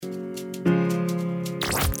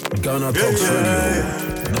Ghana Talks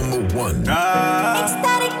Radio, number one.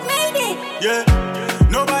 Ecstatic made it. Yeah,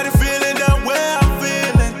 nobody feeling the way I'm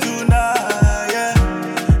feeling tonight. Yeah,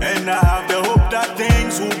 and I have the hope that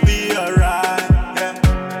things will be alright.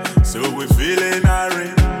 Yeah, so we're feeling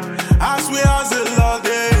irate as we hustle all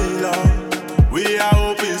day long. We are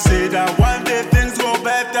hoping, say that one day things go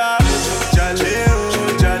better. Jale,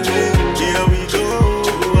 oh, jale, here we go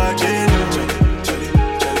again.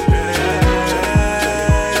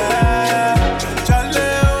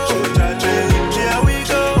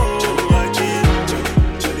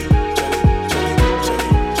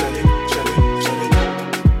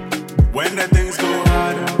 When the things go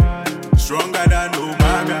harder, stronger than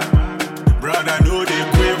Omega. Brother, know they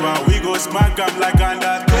quiver, we go smack up like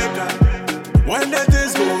Undertaker. When the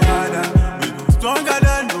things go harder, we go stronger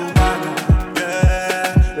than Omega.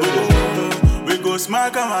 Yeah, we go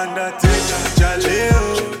smack up Undertaker.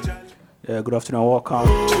 Good afternoon, welcome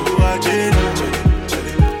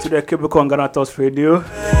to the Cubicle on Ghana Talks Radio.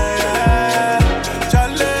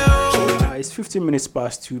 It's 15 minutes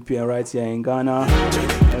past 2 p.m. right here in Ghana,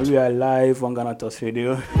 and we are live on Ghana Talks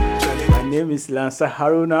Radio. My name is Lansa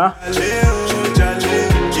Haruna,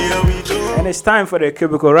 and it's time for the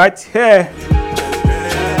Cubicle right here.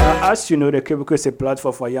 As you know, the Cubicle is a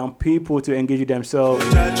platform for young people to engage themselves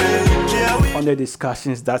on the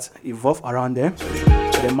discussions that evolve around them,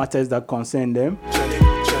 the matters that concern them,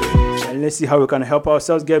 and let's see how we can help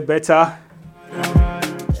ourselves get better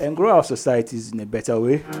and grow our societies in a better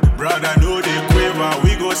way. Brother, know they quiver,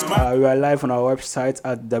 we go smack. We are live on our website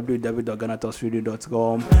at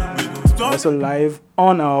www.ghanatalksradio.com. Also live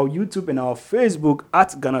on our YouTube and our Facebook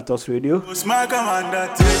at Ghana Talks Radio. Smack Amanda,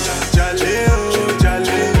 Jale,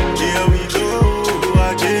 here we go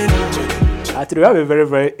again. Today we have a very,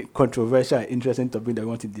 very controversial and interesting topic that we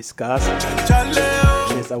want to discuss.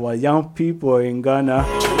 It's our young people in Ghana.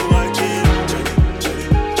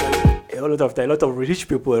 A lot of rich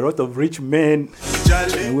people, a lot of rich men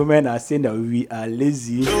and women are saying that we are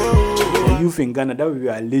lazy. The youth in Ghana, that we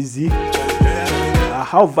are lazy.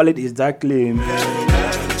 How valid is that claim?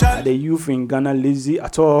 Are the youth in Ghana lazy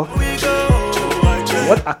at all?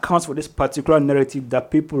 What accounts for this particular narrative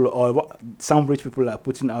that people or some rich people are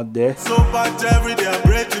putting out there?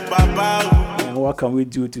 And what can we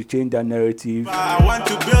do to change that narrative? I want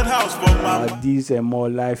to build house for my These are more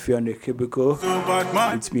live here on the Cubicle.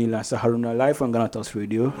 It's me, Lansa Haruna, live on Ghana Talks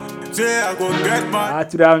Radio. Today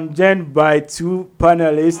I'm joined by two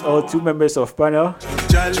panelists or two members of panel,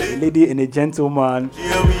 a lady and a gentleman.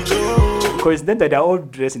 Coincidentally, they're all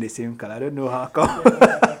dressed in the same color. I don't know how come.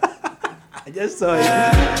 I just saw it.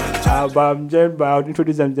 But I'm joined by, I'll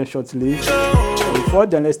introduce them shortly. Before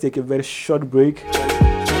then, let's take a very short break.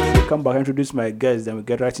 We'll come back and introduce my guests, then we'll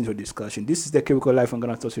get right into the discussion. This is the Cubicle Live on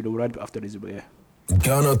Ghana Talks Radio right after this break.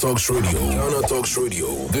 Ghana Talks Radio. Ghana Talks Radio.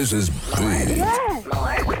 This is big. Yes.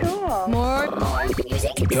 More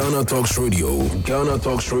music. Ghana Talks Radio. Ghana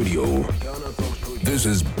Talks Radio. This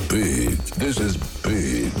is big. This is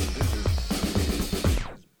big.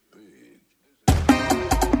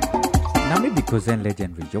 Nami Bikozen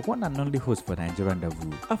Legendary, your one and only host for Nigerian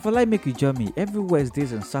Davu. I feel like make you join me every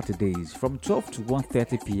Wednesdays and Saturdays from 12 to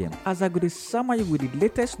 1:30 p.m. as I go to summer you with the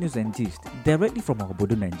latest news and gist directly from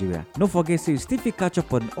Obodo, Nigeria. Don't forget to still catch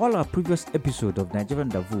up on all our previous episodes of Nigerian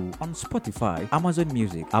Davu on Spotify, Amazon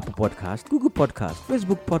Music, Apple Podcast, Google Podcast,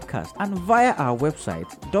 Facebook Podcast, and via our website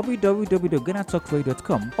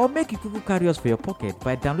www.ghanatalksradio.com, or make it Google carry us for your pocket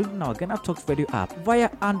by downloading our Ghana Talks Radio app via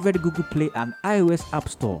Android, Google Play, and iOS App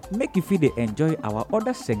Store. Make you feel they enjoy our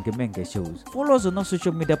other Sengemenge shows. Follow us on our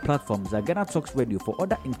social media platforms at Ghana Talks Radio for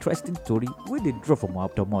other interesting stories with the draw from our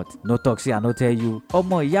automat. No talks here, I no tell you.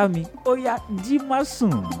 Omo yami, oya jima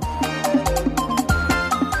soon.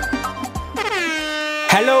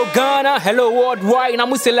 Hello Ghana, hello worldwide,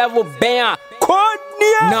 I'm with level band.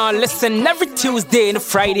 Now listen, every Tuesday and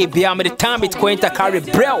Friday, beyond the time it's going to carry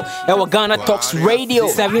bro. Our Ghana Talks Radio,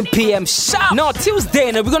 7 p.m. sharp. Now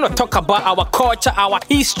Tuesday, we're gonna talk about our culture, our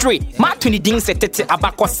history. Matuni ding setete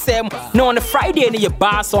abako sem. Now on the Friday, you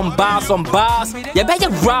bars on bars. You better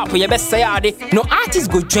rap, you better say ade. No artists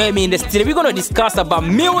go join me in the studio. We're gonna discuss about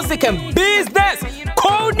music and business.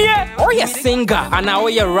 Or you singer and now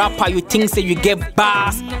you rapper, you think say you get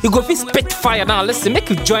bars. You go fi spit fire now. Listen, make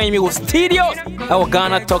you join me with studios. Our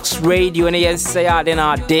Ghana Talks Radio and you say then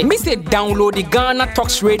our day. Me say download the Ghana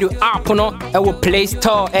Talks Radio app no. Our Play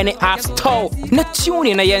Store and the App Store. Na tune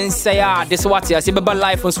in and say this what you see baba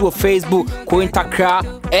live on Facebook, Kointakra,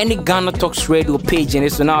 any Ghana Talks Radio page in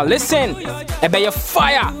this now. Listen, I be your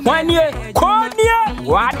fire. 1 year, Konya,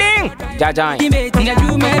 Wading, Jajan.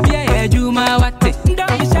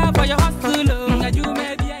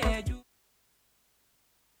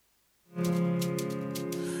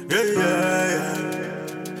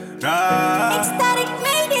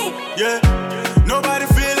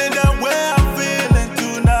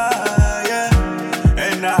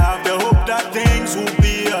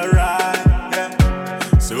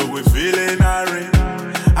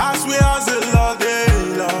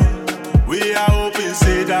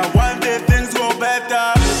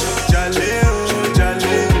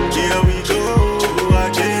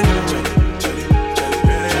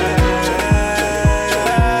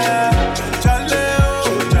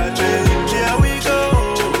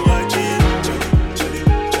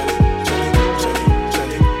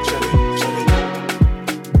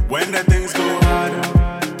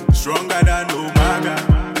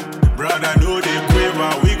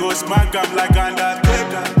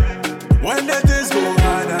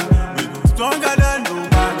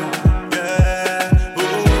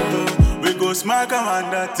 is my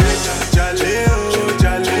commander. Jale, oh,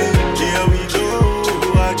 Jale, here we go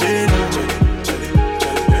again.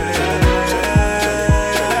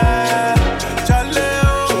 Jale,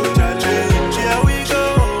 oh, Jale, here we go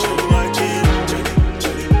again.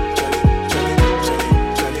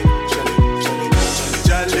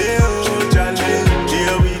 Jale, oh, Jale,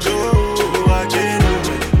 here we go again.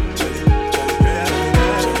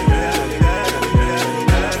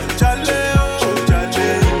 Jale, oh, Jale,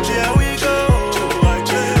 here we go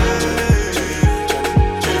again.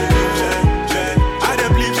 I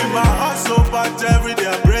don't believe in my hustle, but every day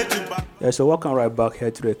I break it back. Yeah, so welcome right back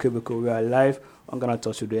here to the Cubicle. We are live on Ghana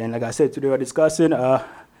Talks today, and like I said, today we're discussing a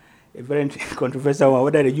very controversial one,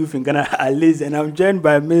 whether the youth in Ghana are lazy. And I'm joined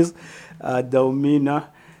by Miss Delmina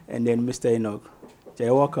and then Mr. Enoch. So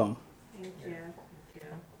you're welcome. Thank you.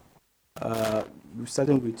 We're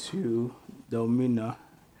starting with you, Delmina.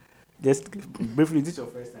 Just briefly, this is your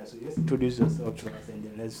first time, so just introduce yourself to us, and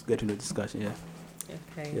then let's get into the discussion. Yeah.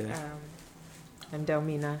 Okay. Yeah. I'm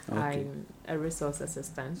Delmina. Okay. I'm a resource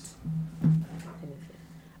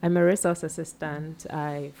assistant.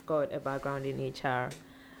 I've got a background in HR.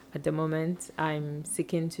 At the moment, I'm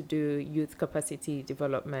seeking to do youth capacity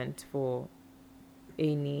development for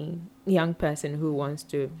any young person who wants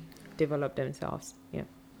to develop themselves. Yeah.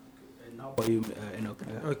 And how about you, Enoch?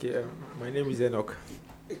 Okay, my name is Enoch.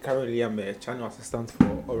 Currently, I'm a channel assistant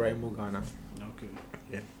for Oraimo Ghana. Okay.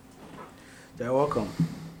 Yeah. So you're welcome.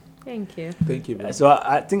 Thank you. Thank you, man. So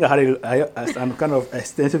I think I had some kind of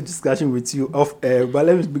extensive discussion with you off air, but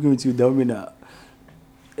let me begin with you, Delmina.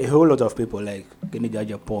 A whole lot of people like Kennedy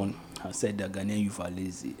Japan have said that Ghanaian youth are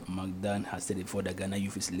lazy. Magdan has said it before that Ghanaian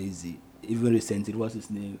youth is lazy. Even recently, what's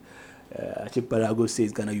his name? Archipelago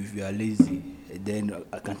says Ghana youth are lazy. Then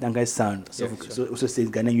Kantangai Sound also says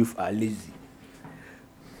Ghanaian youth are lazy.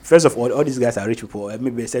 First of all these guys are rich people.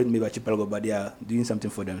 Maybe Archipelago, but they are doing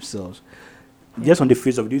something for themselves. Yeah. Just on the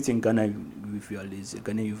face of, do you think Ghana youth are lazy?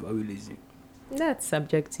 Ghana youth are we lazy? That's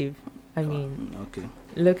subjective. I mean, okay.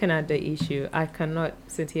 Looking at the issue, I cannot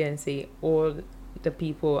sit here and say all the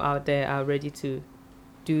people out there are ready to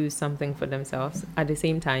do something for themselves. At the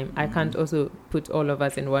same time, I can't also put all of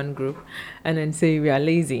us in one group and then say we are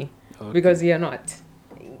lazy, because we are not.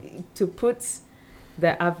 To put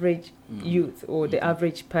the average youth or the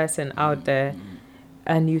average person out there,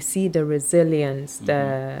 and you see the resilience,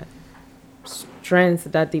 the strength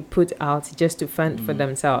that they put out just to fend for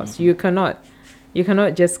themselves. You cannot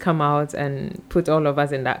just come out and put all of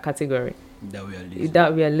us in that category. That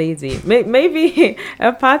we are lazy. Maybe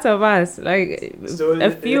a part of us, like so a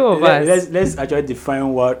few of us. Let's actually define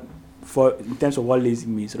in terms of what lazy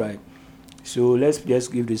means, right? So let's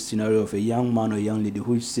just give this scenario of a young man or young lady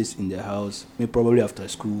who sits in the house, maybe probably after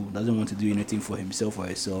school, doesn't want to do anything for himself or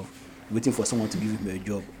herself, waiting for someone to give him a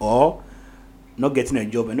job, or not getting a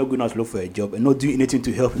job and not going out to look for a job and not doing anything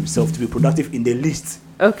to help himself to be productive in the least.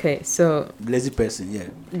 Okay, so lazy person, yeah.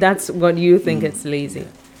 That's what you think it's lazy. Yeah.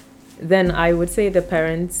 Then I would say the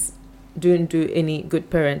parents don't do any good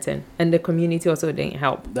parenting, and the community also didn't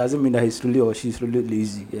help. Doesn't mean that he's really or she's really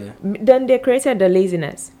lazy, yeah. Then they created the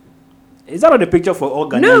laziness. Is that not the picture for all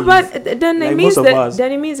Ghanaians? No, but then like it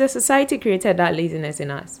means the society created that laziness in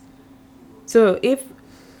us. So if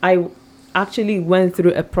I actually went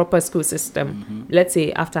through a proper school system, let's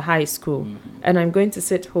say after high school, and I'm going to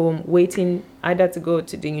sit home waiting either to go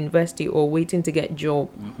to the university or waiting to get a job,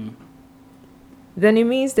 then it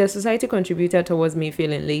means the society contributed towards me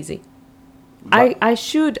feeling lazy. I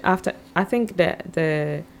think that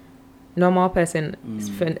the normal person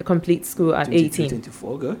complete school at 18.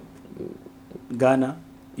 24, good. Ghana,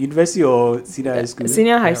 university or senior high school?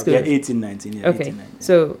 Senior high school. Yeah, 18, 19. Yeah, okay, 18, 19.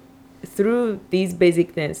 So through these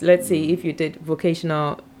basic things, let's say if you did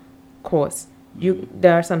vocational course,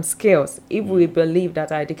 there are some skills. If we believe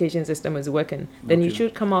that our education system is working, then you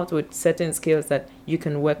should come out with certain skills that you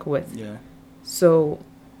can work with. Yeah. So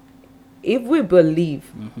if we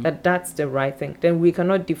believe that that's the right thing, then we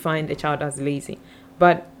cannot define the child as lazy.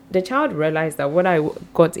 But the child realized that what I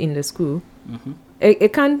got in the school,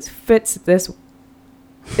 it can't fit this.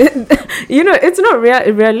 It's not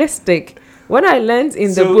realistic. What I learned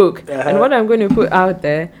in the book and what I'm going to put out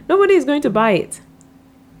there, nobody is going to buy it.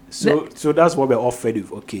 So that's what we're offered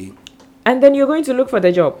with, okay. And then you're going to look for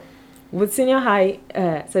the job with senior high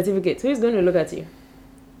certificate. Who's going to look at you?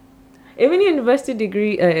 Even university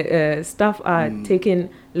degree staff are taking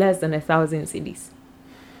less than 1,000 cedis.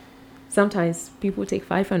 Sometimes people take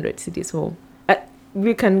 500 cedis home.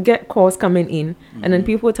 We can get calls coming in, and then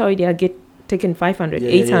people tell you they are taking 500,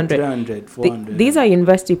 800. 300, 400. These are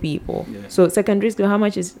university people. Yeah. So secondary school, how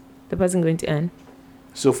much is the person going to earn?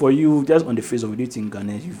 So for you, just on the face of it, do you think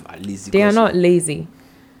Ghanaians youth are lazy? They are not lazy.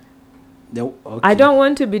 Okay. I don't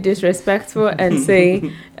want to be disrespectful and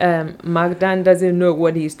say Magdan doesn't know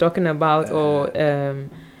what he's talking about, or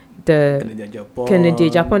the Kennedy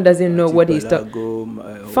Japan doesn't know what he's talking.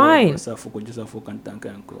 Fine.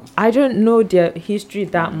 I don't know their history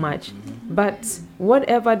that much, but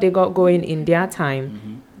whatever they got going in their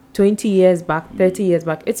time, 20 years back, 30 years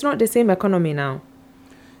back, it's not the same economy now.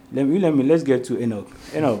 Let's get to Enoch.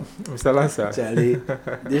 Mr. Lancer. Charlie,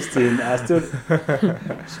 this thing, I still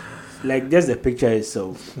like just the picture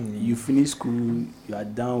itself. You finish school, you are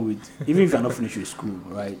done with. Even if you're not finished with school,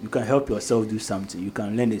 right? You can help yourself do something. You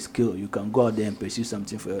can learn a skill. You can go out there and pursue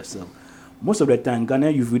something for yourself. Most of the time, Ghana,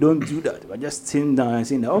 if we don't do that, we're just sitting down and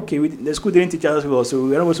saying, okay, the school didn't teach us well, so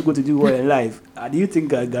we're not also going to do well in life. Do you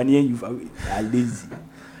think Ghanaian youth are lazy?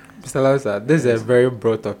 Mr. Lancer, this is a very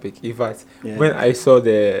broad topic. In fact, when I saw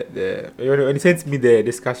when you sent me the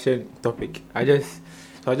discussion topic, I just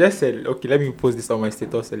said, okay, let me post this on my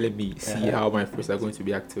status and let me see how my friends are going to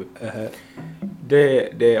react to it.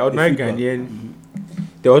 The ordinary Ghanaian,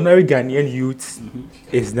 the ordinary Ghanaian youth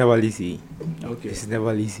is never lazy. Okay, it's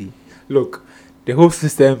never lazy. Look, the whole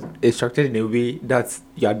system is structured in a way that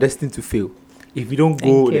you are destined to fail if you don't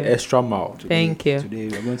go the extra mile. Thank you. Today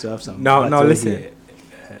we're going to have some. Now listen.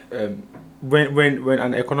 When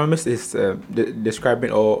an economist is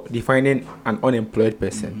describing or defining an unemployed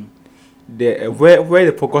person, where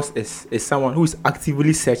the focus is someone who is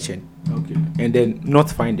actively searching, and then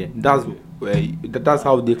not finding. That's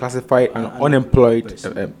how they classify an unemployed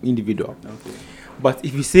individual. Okay. But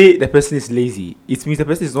if you say the person is lazy, it means the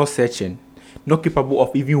person is not searching, not capable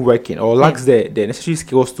of even working, or lacks the necessary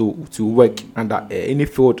skills to work under any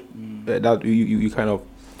field that you kind of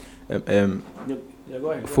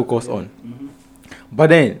focus on. But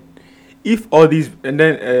then, if all these, and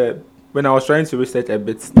then when I was trying to research a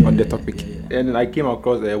bit on the topic, and I came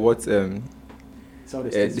across what the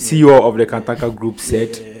CEO of the Kantanka Group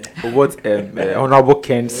said, what Honorable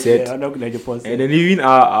Ken said, and then even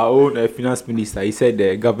our own finance minister, he said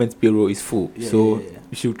the government payroll is full, so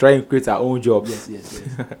we should try and create our own jobs. Yes.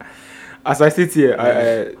 As I sit here,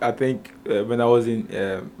 I think when I was in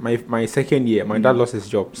my second year, my dad lost his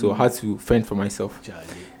job, so I had to fend for myself. Charlie.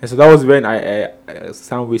 And so that was when I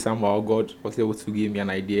somehow God was able to give me an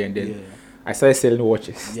idea, and then I started selling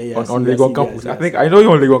watches on Legon campus. I think I know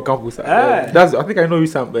you on Legon campus. I think I know you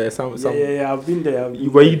some. Yeah, I've been there.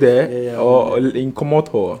 Were you there or in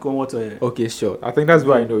Komoto? Komoto, yeah. Okay, sure. I think that's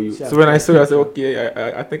where I know you. So when I saw you, I said,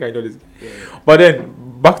 okay, I think I know this. But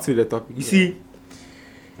then back to the topic. You see,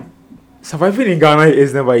 surviving in Ghana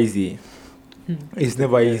is never easy. It's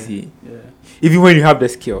never easy. Even when you have the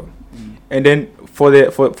skill. And then for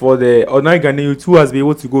the ordinary Ghanaian who has been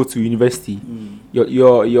able to go to university,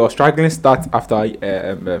 your struggling starts after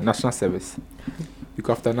national service.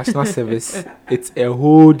 Because after national service, it's a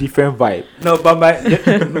whole different vibe. No, but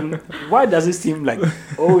why does it seem like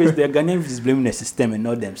always the Ghanaians is blaming the system and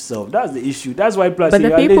not themselves? That's the issue. That's why plus. But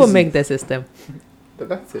the people make the system.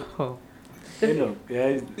 That's it. Oh.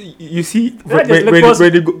 You see,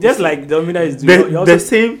 just like Domina is doing the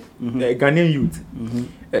same Ghanaian youth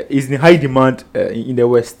is in high demand in the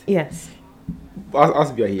West. Yes.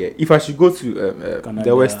 As we are here, if I should go to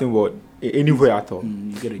the Western world, anywhere at all,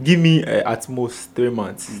 give me at most 3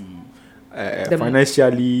 months.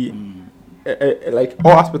 Financially, like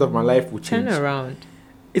all aspects of my life will change. Turn around.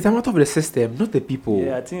 It's a matter of the system, not the people.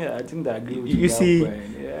 Yeah, I think that I agree with you. You see,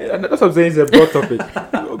 that's what I'm saying. It's a broad topic.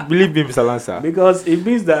 Believe me, Mr. Lancer. Because it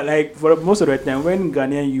means that, like, for most of the time, when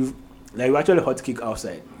Ghanaian youth, like, we actually hot kick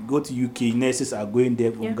outside. You go to UK, nurses are going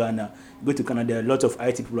there from Ghana. You go to Canada, a lot of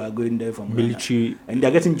IT people are going there from military, Ghana. And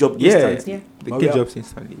they're getting jobs instantly. They get jobs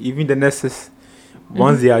instantly. Even the nurses,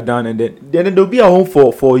 once they are done, and then they'll be at home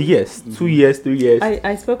for years, 2 years, 3 years.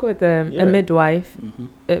 I spoke with a midwife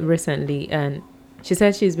recently, and she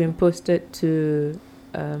said she's been posted to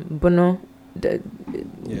Bono.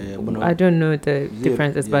 Bono. I don't know the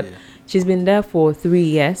differences, but she's been there for 3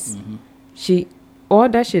 years. All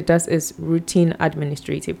that she does is routine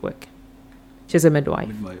administrative work. She's a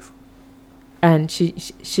midwife. And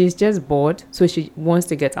she's just bored, so she wants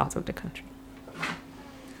to get out of the country.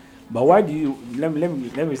 But why do you let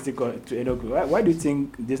me stick on to Enoch? Why do you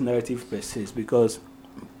think this narrative persists? Because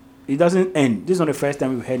it doesn't end. This is not the first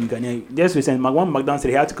time we've heard in Ghana. Just recently, Magdan said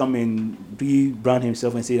he had to come and rebrand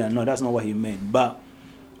himself and say that no, that's not what he meant. But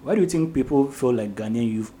why do you think people feel like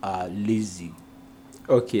Ghanaian youth are lazy?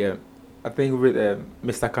 Okay, I think with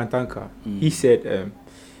Mr. Kantanka, he said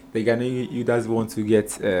the Ghanaian youth doesn't want to get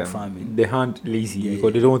the hand lazy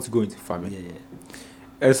because they don't want to go into farming.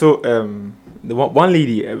 And so the one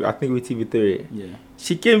lady, I think with TV3,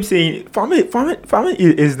 she came saying farming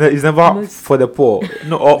is never for the poor.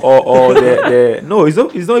 No, or the no, it's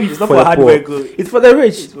not for the poor. It's for the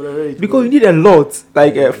rich. Because you need a lot,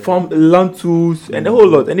 like farm land tools and a whole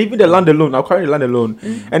lot, and even the land alone. I'll carry the land alone,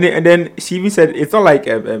 and then she even said it's not like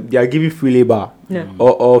they are giving free labor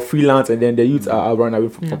or freelance, and then the youths are running away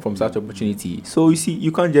from such opportunity. So you see,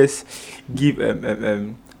 you can't just give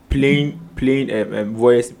plain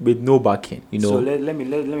voice with no backing. You know. So let me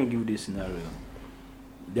give you this scenario.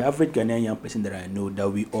 The average Ghanaian young person that I know that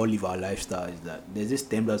we all live our lifestyle is that there's this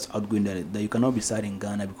term that's outgoing that you cannot be sad in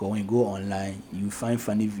Ghana because when you go online, you find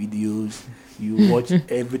funny videos, you watch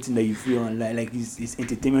everything that you feel online, like it's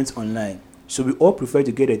entertainment online. So we all prefer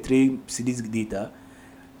to get a 3 cities data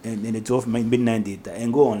and then the 12 midnight data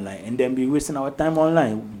and go online and then be wasting our time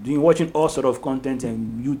online, watching all sort of content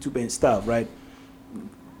and YouTube and stuff, right?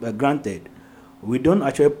 But granted, we don't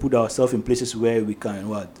actually put ourselves in places where we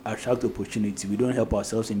can attract opportunity. We don't help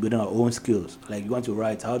ourselves in building our own skills. Like you want to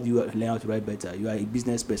write, how do you learn how to write better? You are a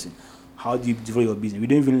business person. How do you develop your business? We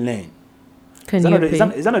don't even learn. Is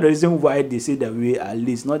that not the reason why they say that we at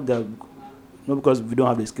least not because we don't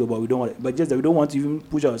have the skill, but just that we don't want to even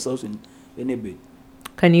push ourselves in any bit.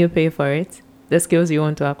 Can you pay for it? The skills you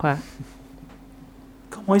want to acquire?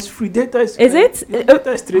 Come on, it's free. Data is it?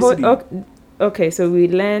 Data is 3 cities. Okay, so we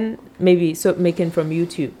learn maybe soap making from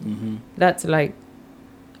YouTube. Mm-hmm. That's like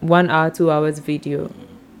 1 hour, 2 hours video.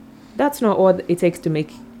 That's not all it takes to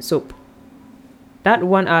make soap. That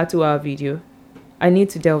 1 hour, 2 hour video, I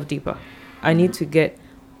need to delve deeper. I need to get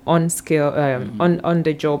on skill, on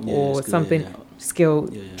the job or skill, something skill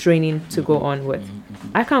training to go on with.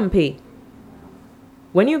 I can't pay.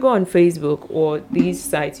 When you go on Facebook or these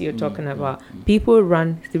sites you're talking about, people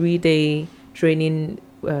run 3-day training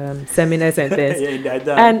seminars and things,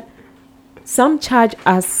 and some charge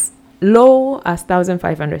as low as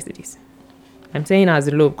 1,500 cities. I'm saying as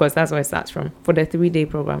low because that's where it starts from for the 3-day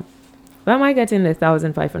program. Where am I getting the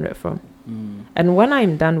 1,500 from? And when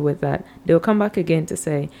I'm done with that, they'll come back again to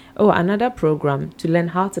say, oh, another program to learn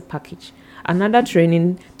how to package, another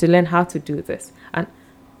training to learn how to do this.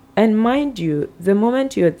 And mind you, the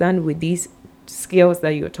moment you're done with these skills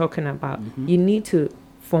that you're talking about, you need to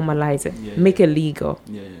formalize it, make it legal.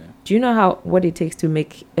 Do you know what it takes to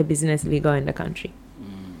make a business legal in the country?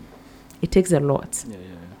 It takes a lot.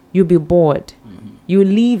 You'll be bored. You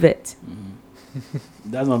leave it.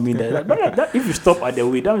 Does not mean that if you stop at the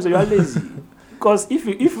way, that means you are lazy. Because if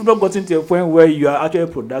you've not gotten to a point where you are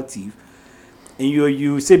actually productive, and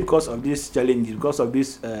you say because of these challenges, because of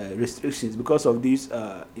these restrictions, because of these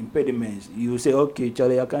impediments, you say, okay,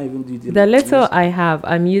 Charlie, I can't even do it. The little I have,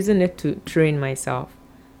 I'm using it to train myself,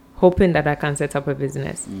 hoping that I can set up a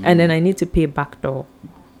business. And then I need to pay backdoor,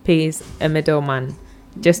 pays a middleman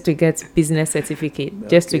just to get business certificate,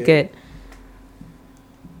 just to get...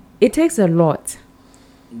 It takes a lot.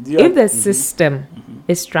 If the system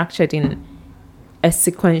is structured in a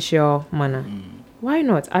sequential manner, why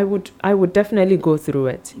not? I would definitely go through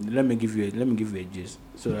it. Let me give you a gist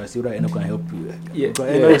so that I see what I can help you.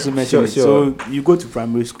 Sure. So you go to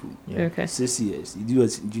primary school. Okay. 6 years. You do a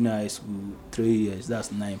junior high school 3 years.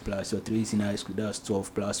 That's 9 plus. Your 3 senior high school. That's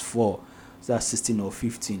 12 plus 4. So that's 16 or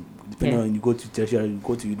 15. Depending on you go to tertiary, you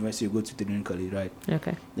go to university, you go to training college, right?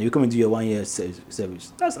 Okay. Then you come into your 1 year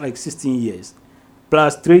service. That's like 16 years.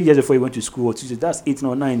 Plus 3 years before you went to school or 2 years. That's 18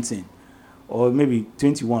 or 19. Or maybe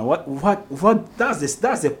 21. What? That's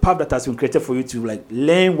the path that has been created for you to like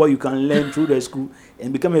learn what you can learn through the school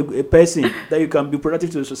and become a person that you can be productive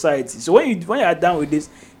to the society. So when you are done with this,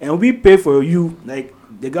 and we pay for you, like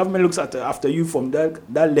the government looks after you from that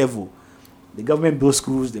level. The government builds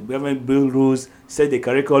schools, the government builds rules, set the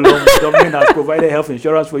curriculum. The government has provided health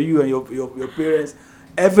insurance for you and your parents,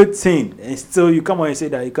 everything. And still you come on and say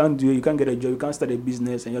that you can't do it, you can't get a job, you can't start a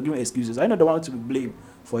business, and you're giving excuses. I know the one to be blamed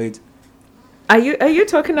for it. Are you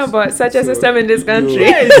talking about such a system in this country?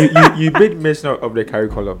 You made mention of the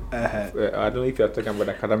curriculum. I don't know if you're talking about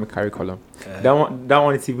the academic curriculum. That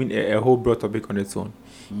one is even a whole broad topic on its own,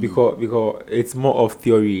 because it's more of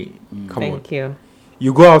theory. Thank you.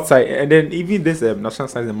 You go outside, and then even this national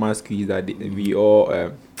science and maths quiz that we all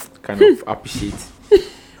kind of appreciate.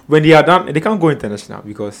 When they are done, they can't go international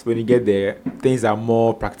because when you get there, things are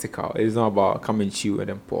more practical. It's not about come and chew and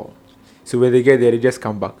then pour. So when they get there, they just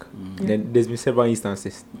come back. Then there's been several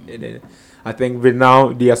instances. And then I think right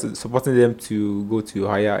now they are supporting them to go to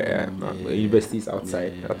higher universities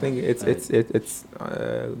outside. I think it's good.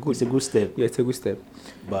 It's a good step. Yeah, it's a good step.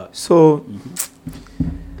 But so.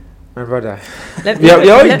 My brother, let me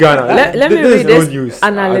read this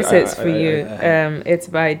analysis for you. It's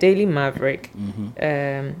by Daily Maverick.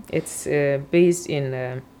 It's based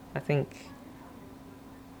in, I think,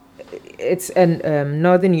 it's a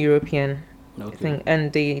Northern European Okay. thing,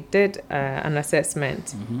 and they did an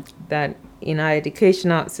assessment that in our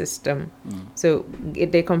educational system, so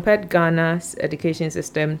they compared Ghana's education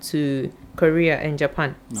system to Korea and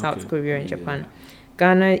Japan, South Korea and Japan.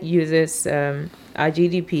 Ghana uses our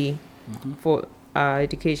GDP for our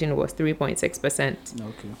education was 3.6%,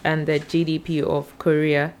 and the GDP of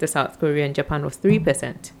Korea, the South Korea and Japan was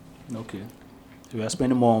 3%. Okay. So we are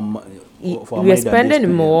spending more on we are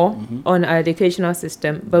spending more on our educational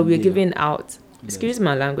system, but we're giving out, excuse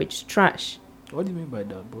my language, trash. What do you mean by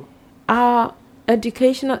that, bro? Our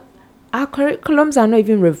curriculums are not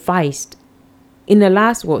even revised in the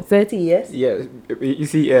last 30 years. Yeah, you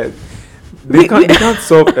see, they can't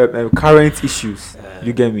solve current issues.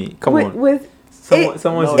 You get me? Come on. With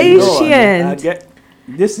someone's Asian. I get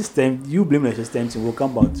this system. You blame the system, so we'll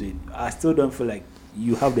come back to it. I still don't feel like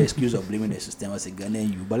you have the excuse of blaming the system as a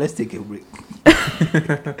Ghanaian youth, but let's take a break.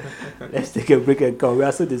 Let's take a break and come. We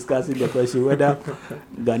are still discussing the question whether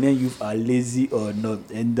Ghanaian youth are lazy or not.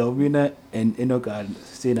 And the winner and Enoch are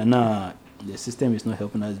saying that the system is not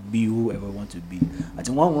helping us be whoever we want to be. I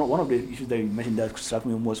think one of the issues that you mentioned that struck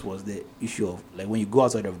me most was the issue of like when you go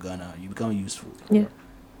outside of Ghana, you become useful. Yeah.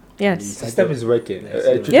 Yes. The system is working.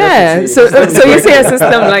 Yeah. So you see a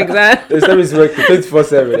system like that. The system is working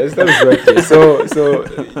 24/7. The system is working. So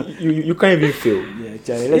you can't even fail. Yeah,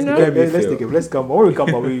 Charlie, let's take it. Let's come. When we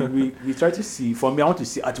come, we try to see. For me, I want to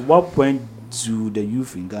see at what point do the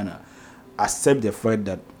youth in Ghana accept the fact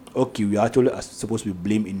that okay, we are actually supposed to be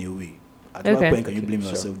blamed in a way. At what point can you blame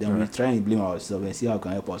yourself? Then we try and blame ourselves and see how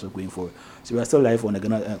can help us going forward. So we are still live on the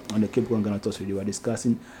Ghana on the Cape Coast Ghana Talks Radio. We are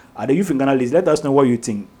discussing are the youth in Ghana lazy? Let us know what you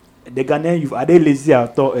think. The Ghanaian youth, are they lazy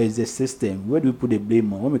at all, or is the system? Where do we put the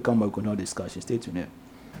blame on? When we come back, we can have discussion. Stay tuned.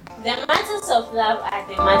 The matters of love are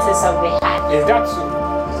the matters of the heart. Is that so?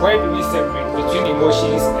 Why do we separate between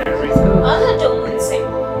emotions and reason? Other don't say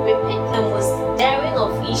we pick the most daring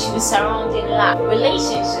of issues surrounding love,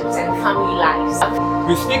 relationships, and family lives.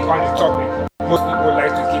 We speak on the topic most people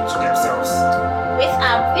like to keep to themselves. With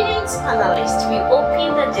our brilliant panelists, we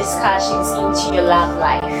open the discussions into your love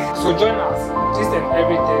life. So join us this and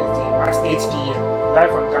every Thursday at 8 p.m.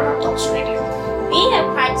 live on Ghana Talks Radio. Be a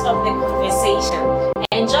part of the conversation,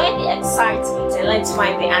 enjoy the excitement, and let's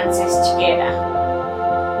find the answers together.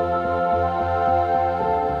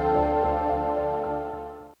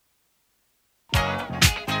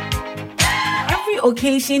 Every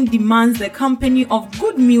occasion demands the company of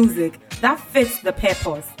good music that fits the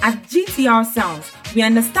purpose. At GTR Sounds, we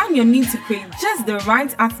understand your need to create just the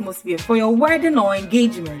right atmosphere for your wedding or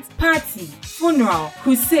engagement, party, funeral,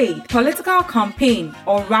 crusade, political campaign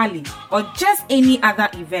or rally, or just any other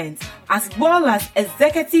event, as well as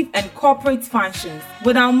executive and corporate functions.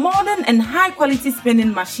 With our modern and high-quality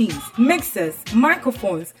spinning machines, mixers,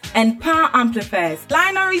 microphones, and power amplifiers,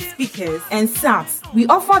 binary speakers, and subs, we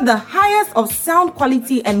offer the highest of sound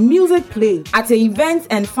quality and music play at events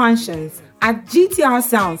and functions. At GTR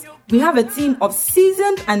Sounds, we have a team of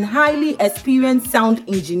seasoned and highly experienced sound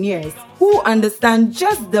engineers who understand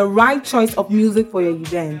just the right choice of music for your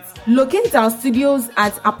event. Locate our studios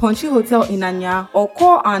at Aponchi Hotel in Anya or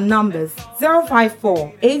call our numbers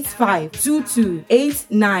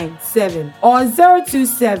 054-8522-897 or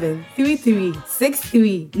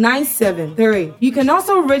 027-3363-973. You can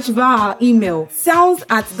also reach via our email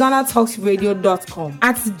sounds@ghanatalksradio.com.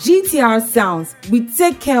 At GTR Sounds, we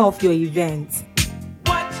take care of your event.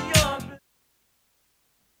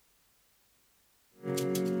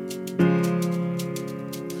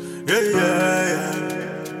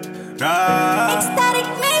 Ecstatic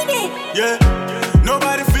made it. Yeah,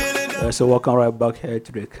 nobody feeling that. So welcome right back here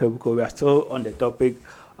to the Cape. We are still on the topic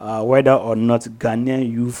whether or not Ghanaian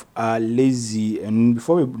youth are lazy. And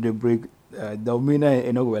before we break, the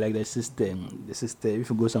winner, we're like the system. The system, if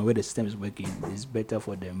you go somewhere the system is working, it's better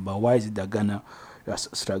for them. But why is it that Ghana is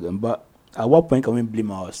struggling? But at what point can we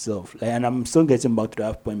blame ourselves? And I'm still getting back to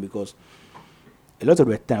that point because a lot of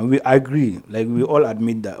the time we agree, like we all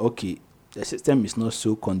admit that okay, the system is not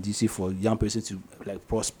so conducive for young person to like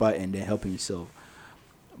prosper and then help himself.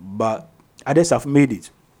 But others have made it.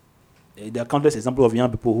 There are countless examples of young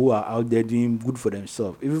people who are out there doing good for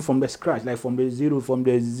themselves, even from the scratch, like from the zero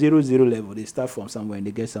level. They start from somewhere and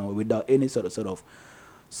they get somewhere without any sort of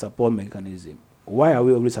support mechanism. Why are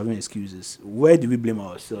we always having excuses? Where do we blame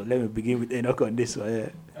ourselves? Let me begin with Enoch on this one. Yeah.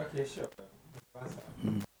 Okay, sure.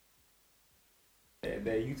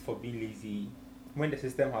 The youth for being lazy when the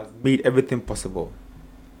system has made everything possible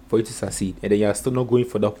for you to succeed and then you are still not going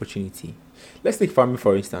for the opportunity. Let's take farming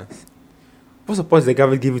for instance. What support the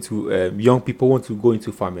government give it to young people who want to go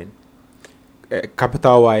into farming?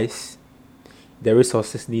 Capital wise, the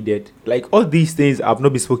resources needed. Like all these things have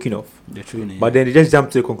not been spoken of. The training. But then they just jump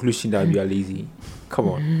to the conclusion that we are lazy. Come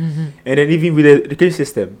on. And then even with the education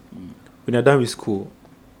system, when you're done with school,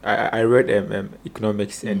 I read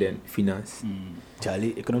economics and then finance.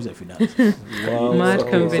 Charlie, economics and finance. Wow. Mad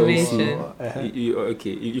combination.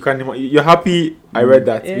 You can. You're happy. I read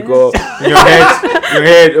that because in your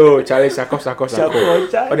head. Oh, Charlie, shako.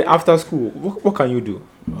 But then after school, what can you do?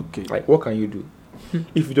 Okay. Like what can you do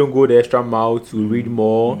if you don't go the extra mile to read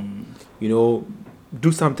more? You know,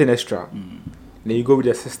 do something extra. Then you go with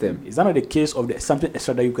the system. Is that not the case of the something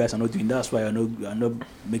extra that you guys are not doing? That's why you are not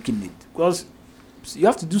making it, because you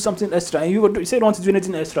have to do something extra, and you say you don't want to do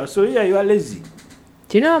anything extra. So yeah, you are lazy.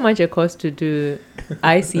 Do you know how much it costs to do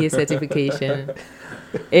ICA certification,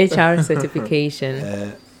 HR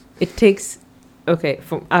certification? It takes,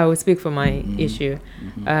 I will speak for my issue.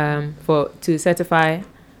 To certify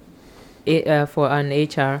for an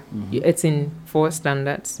HR, it's in 4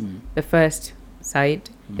 standards. The first side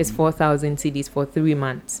is 4,000 CDs for 3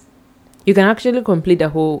 months. You can actually complete the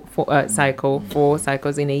whole 4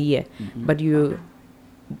 cycles in a year, but you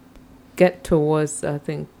get towards, I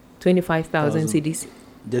think, 25,000 CDs.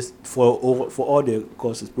 Just for all the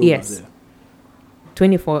courses programs. Yes.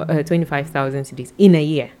 25,000 CDs in a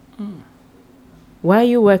year. Why are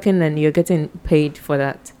you working and you're getting paid for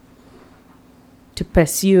that? To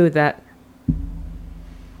pursue that.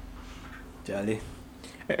 Charlie.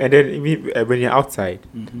 And then even when you're outside,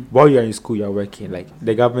 while you're in school, you're working. Like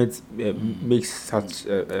the government makes such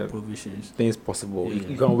provisions, things possible.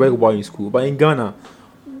 You can work while in school. But in Ghana,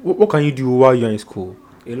 what can you do while you're in school?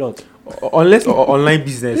 A lot. Unless online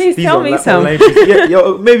business. Please tell me some.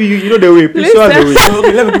 Yeah, maybe you know the way. Please show us the way.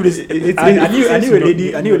 Okay, let me do this.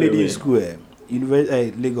 I knew a lady in school,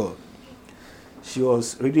 University Lagos. She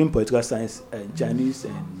was reading political science and Chinese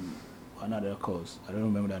and another course. I don't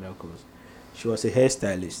remember the other course. She was a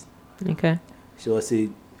hairstylist. Okay. She was a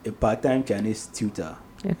part-time Chinese tutor.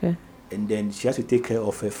 Okay. And then she has to take care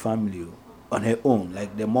of her family on her own.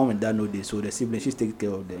 Like the mom and dad know this, so the siblings, she's taking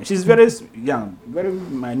care of them. She's very young, very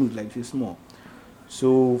minute, like she's small.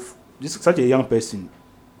 So this such a young person,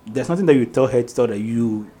 there's nothing that you tell her to tell that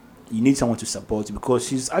you need someone to support you, because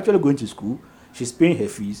she's actually going to school, she's paying her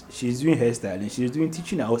fees, she's doing hairstyling, she's doing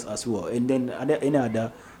teaching hours as well, and then any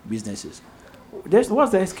other businesses.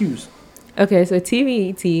 What's the excuse? Okay, so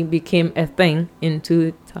TVET became a thing in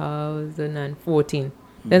 2014.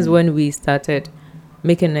 That's when we started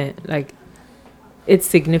making it like its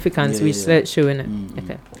significance. We started showing it.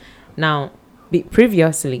 Okay. Now,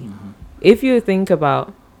 previously, if you think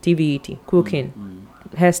about TVET, cooking,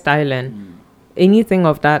 hairstyling, anything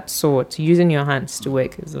of that sort, using your hands to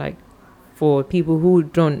work is like for people who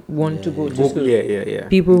don't want to go to school. Yeah.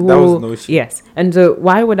 People who that was no issue. Yes. And so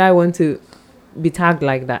why would I want to be tagged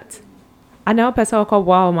like that? I know person call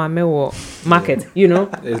wow my market, you know.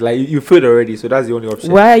 It's like you feel already, so that's the only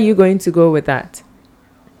option. Why are you going to go with that?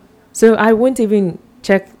 So I won't even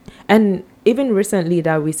check. And even recently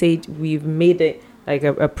that we said we've made it like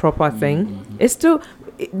a proper thing, it's still,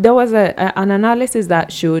 there was an analysis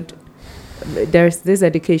that showed, there's this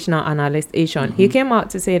educational analyst, Ashon. He came out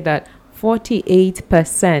to say that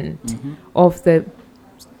 48% of the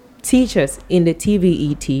teachers in the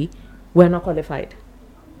TVET were not qualified.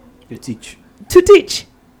 To teach.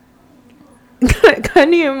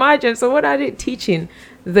 Can you imagine? So what are they teaching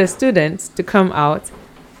the students to come out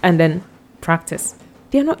and then practice?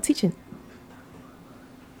 They're not teaching.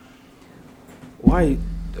 Why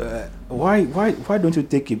don't you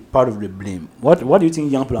take a part of the blame? What do you think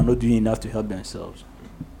young people are not doing enough to help themselves?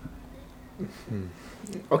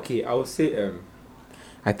 Okay, I would say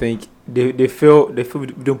I think they feel we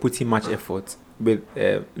don't put in much effort with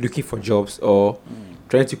looking for jobs or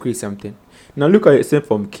trying to create something. Now look at it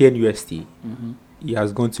from KNUST. He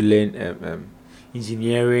has gone to learn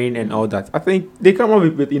engineering and all that. I think they come up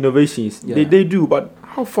with innovations. Yeah. They do, but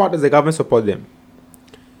how far does the government support them?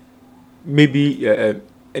 Maybe and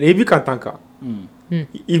if you can thank her,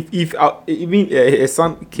 if even a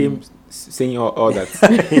son came saying all that,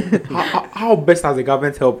 how best has the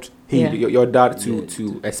government helped him, your dad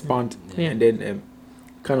to expand and then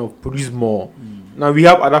kind of produce more? Now we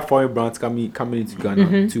have other foreign brands coming into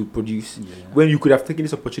Ghana to produce. When you could have taken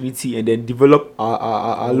this opportunity and then develop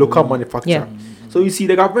our local manufacturer. So you see,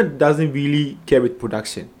 the government doesn't really care with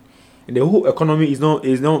production, and the whole economy is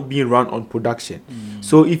not being run on production.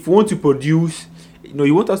 So if you want to produce,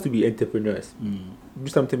 you want us to be entrepreneurs, do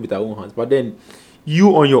something with our own hands. But then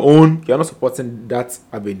you on your own, you're not supporting that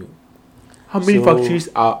avenue. How many factories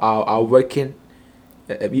are working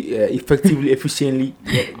effectively, efficiently?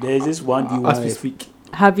 There is this 1D1F.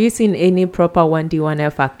 Have you seen any proper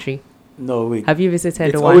 1D1F factory? No, wait. Have you visited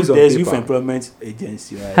It's the one? always on There's paper. youth employment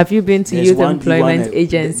agency, right? Have you been to There's youth one employment D1F,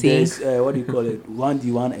 agency? There's what do you call it?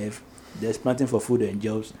 1D1F. There's planting for food and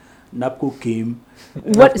jobs. NAPCO came.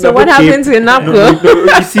 What? So NAPCO what came. happened to NAPCO?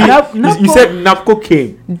 No, you see, you NAPCO- said NAPCO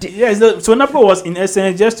came. Yes, so NAPCO was in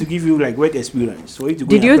essence just to give you like work experience. So you to go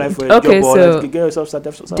Did and you- apply for a okay, job or so to get yourself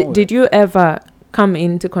started somewhere. Did you ever come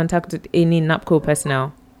into contact with any NAPCO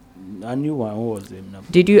personnel? I knew one who was them.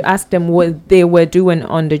 NAPCO. Did you ask them what they were doing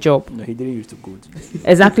on the job? No, he didn't used to go to.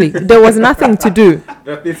 Exactly. There was nothing to do.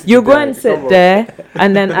 You go and sit there,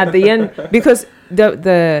 and then at the end, because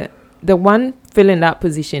the one filling that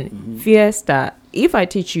position fears that if I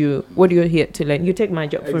teach you what you're here to learn, you take my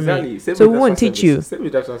job from me. So we won't teach you. Same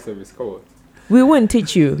with national service. Come on. We won't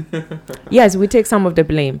teach you. Yes, we take some of the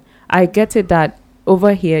blame. I get it that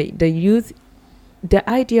over here, the youth, the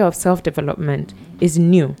idea of self-development is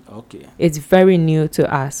new. Okay. It's very new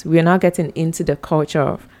to us. We're now getting into the culture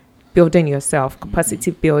of building yourself,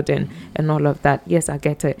 capacity building, and all of that. Yes, I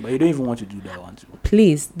get it. But you don't even want to do that one too.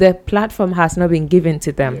 Please, the platform has not been given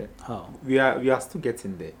to them. Yeah. How? We are still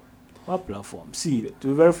getting there. What platform? See, to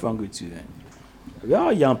be very frank with you, we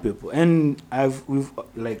are young people, and we've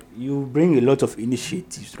like you bring a lot of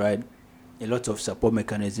initiatives, right? A lot of support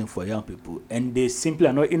mechanism for young people, and they simply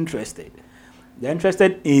are not interested. They're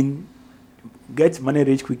interested in get money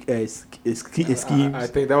rich quick schemes. I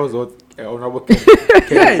think that was what Honorable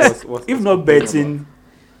Yes. was If not betting,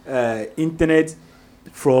 internet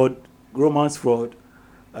fraud, romance fraud,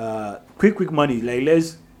 quick money. Like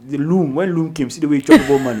when Loom came, see the way you chop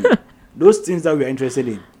about money. Those things that we are interested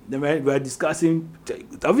in. Then we are discussing.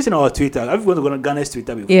 Obviously, on our Twitter. Everyone's going to Ghana's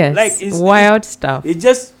Twitter before. Yes, Like it's wild stuff. It's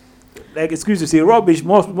just like excuse to say rubbish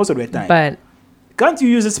most of the time. But Can't you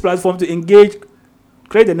use this platform to engage,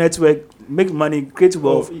 create a network, make money, create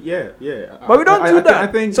wealth? Yeah. But we don't do that. I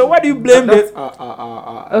think so why do you blame that's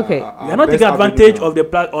the? Okay. You're not taking advantage of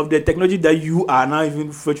the technology that you are now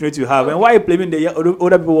even fortunate to have, and why are you blaming the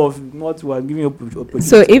other people of not who are giving you opportunities?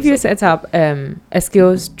 so if you set up a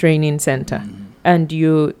skills training center and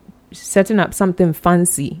you setting up something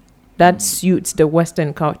fancy that suits the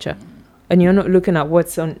Western culture, and you're not looking at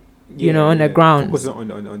what's on on the ground, Focus on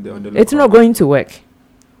the it's not going to work.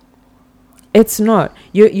 It's not.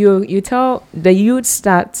 You tell the Youth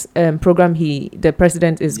Start program the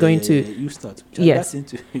president is going to. You start. Yes.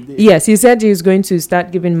 Yes, he said he's going to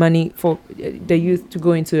start giving money for the youth to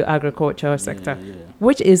go into agriculture sector,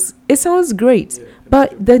 which it sounds great,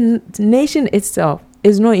 but the nation itself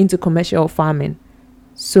is not into commercial farming.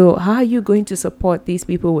 So how are you going to support these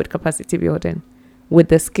people with capacity building, with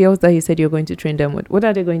the skills that you said you're going to train them with? What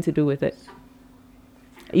are they going to do with it?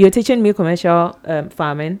 You're teaching me commercial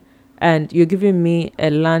farming, and you're giving me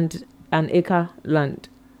an acre land.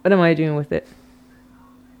 What am I doing with it?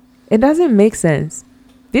 It doesn't make sense.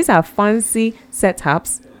 These are fancy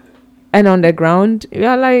setups, and on the ground,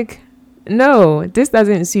 you're like, no, this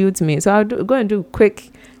doesn't suit me. So I'll go and do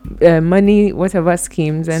quick money, whatever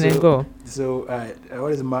schemes, and then go. So,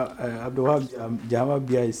 what is Abdul Jama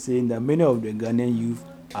Bia is saying that many of the Ghanaian youth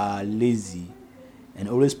are lazy and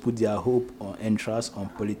always put their hope and trust on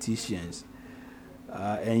politicians.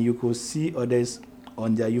 And you could see others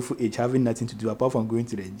on their youthful age having nothing to do apart from going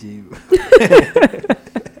to the gym.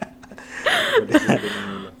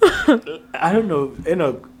 I don't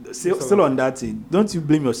know. Still on that thing. Don't you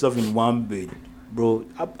blame yourself in one bit, bro?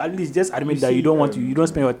 At least just admit that you don't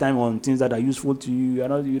spend your time on things that are useful to you.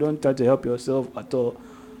 You don't try to help yourself at all.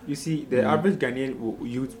 You see, the average Ghanaian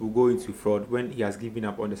youth will go into fraud when he has given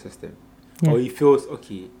up on the system, Yeah. or he feels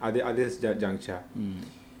okay at this juncture.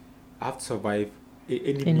 I have to survive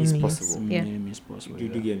any means possible. Yeah. Any means possible. Do you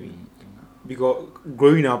get me? Because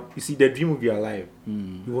growing up, you see, the dream of your life,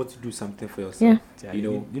 you want to do something for yourself. Yeah,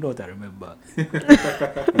 You know what I remember. You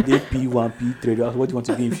did P1, P3. That's what you want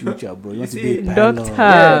to be in future, bro. You want to be a pilot.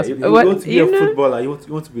 Doctor. You want to be a footballer. You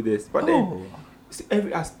want to be this. But then, see,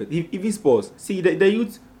 every aspect, even sports. See, the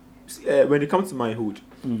youth, when it comes to my hood,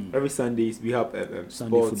 every Sundays we have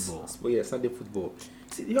Sunday sports. football. Sunday football.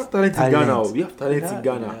 See, you have talent in Ghana. You have talent in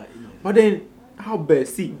Ghana. Yeah. But then, how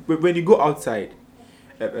best? See, when you go outside,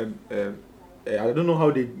 I don't know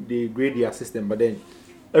how they grade their system, but then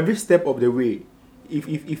every step of the way,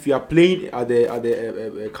 if you are playing at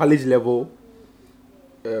the college level,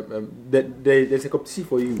 there's a competition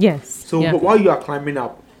for you. Yes. So but while you are climbing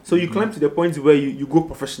up, so you climb to the point where you go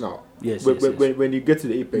professional. Yes. When you get to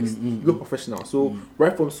the apex, you go professional. So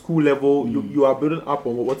right from school level, you are building up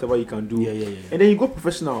on whatever you can do. Yeah. And then you go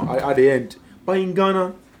professional at the end. But in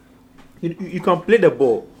Ghana, you can play the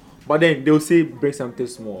ball, but then they'll say bring something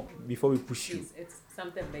small before we push you.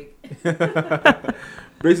 something big.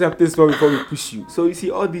 Break something small before we push you. So you see,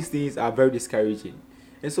 all these things are very discouraging,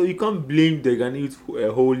 and so you can't blame the Ghanaian youth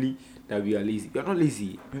wholly that we are lazy. We are not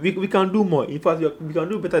lazy. We can do more. In fact, we can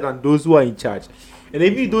do better than those who are in charge. And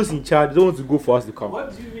even those in charge don't want to go for us to come.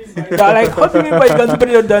 What do you mean by that? Like, what do you mean by you can do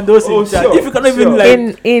better than those in charge? Sure, if you cannot even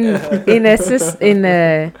like in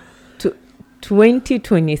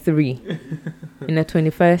 2023, in the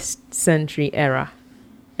 21st century era,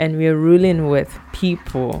 and we're ruling with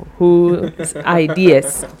people whose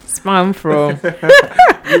ideas span from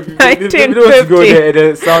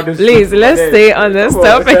 1950. Please, let's stay on this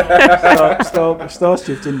topic. Stop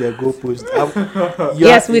shifting the goalpost.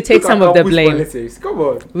 Yes, we take some of the blame. Come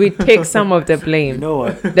on. We take some of the blame. You know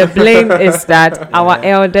what? The blame is that our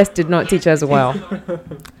elders did not teach us well.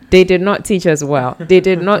 They did not teach us well. They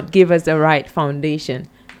did not give us the right foundation.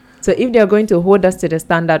 So if they are going to hold us to the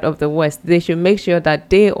standard of the West, they should make sure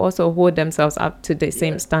that they also hold themselves up to the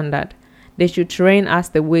same standard. They should train us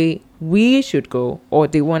the way we should go, or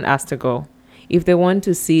they want us to go. If they want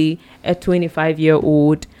to see a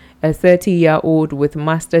 25-year-old, a 30-year-old with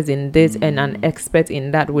masters in this and an expert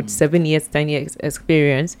in that with 7 years, 10 years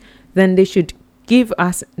experience, then they should give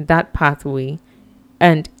us that pathway.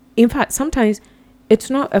 And in fact, sometimes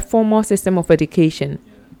it's not a formal system of education.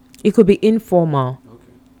 It could be informal.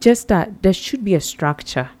 Just that there should be a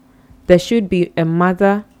structure. There should be a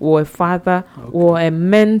mother or a father or a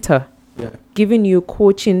mentor giving you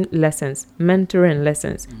coaching lessons, mentoring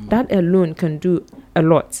lessons. That alone can do a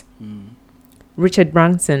lot. Richard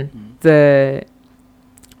Branson, the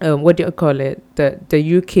what do you call it?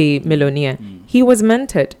 The UK millionaire. He was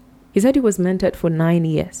mentored. He said he was mentored for 9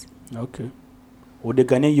 years. Okay. Well, the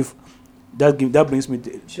Ghanaian youth, that brings me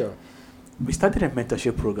to... Sure. We started a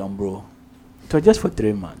mentorship program, bro. So just for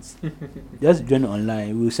 3 months. Just join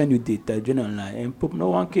online. We'll send you data, join online. And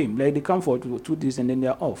no one came. Like, they come for 2 days and then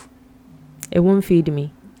they're off. It won't feed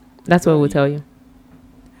me. That's what we'll tell you.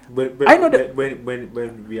 But I know that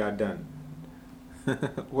when we are done,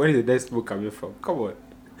 where is the next book coming from? Come on.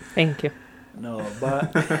 Thank you. No,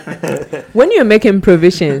 but when you're making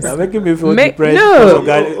provisions, you're making me feel depressed. No,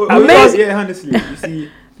 yeah, honestly, you see,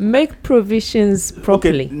 make provisions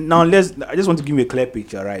properly. Okay, now I just want to give you a clear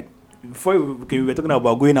picture, right? Before we were talking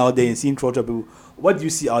about going out there and seeing cultural people. What do you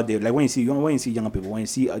see out there? Like when you see young people, when you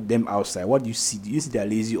see them outside, what do you see? Do you see they're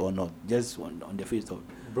lazy or not? Just on the face of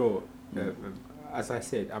it. Bro. As I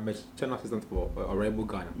said, I'm a channel assistant for Oraimo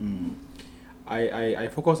Ghana. I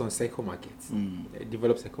focus on cycle markets.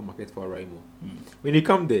 Develop cycle markets for Oraimo. When you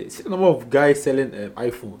come there, see the number of guys selling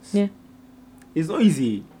iPhones. Yeah, it's not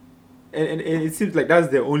easy, and it seems like that's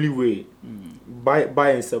the only way.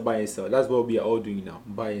 Buy and sell, buy and sell. That's what we are all doing now.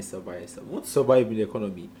 Buy and sell, buy and sell. We want to survive in the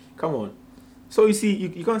economy. Come on. So you see,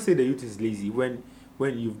 you can't say the youth is lazy when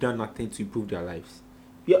you've done nothing to improve their lives.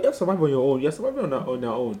 You're surviving on your own. You're surviving on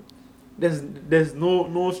your own. There's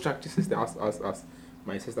no structure system as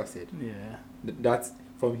my sister said. Yeah. That's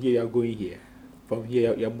from here you're going here. From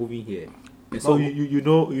here you're moving here. And so you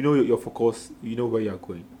know your focus, you know where you're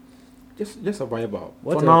going. Just survive about.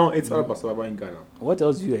 For now, it's all about surviving in Ghana. What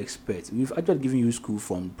else do you expect? We've actually given you school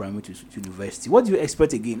from primary to university. What do you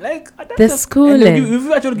expect again? Like the schooling.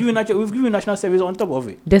 We've actually given national service on top of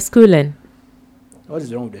it. The schooling. What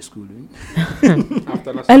is wrong with the schooling?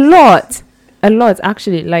 A lot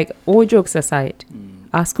actually. Like all jokes aside,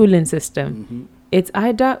 our schooling system, it's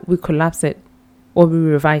either we collapse it or we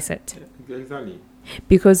revise it. Yeah, exactly.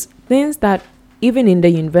 Because things that even in the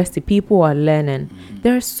university people are learning,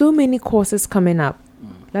 there are so many courses coming up,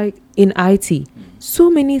 like in IT, so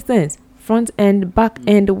many things, front end, back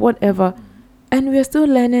end, whatever, and we are still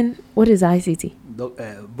learning what is ICT.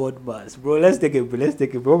 Board bus, bro. Let's take it.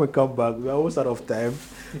 When we come back, we're almost out of time.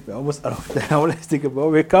 Let's take it. When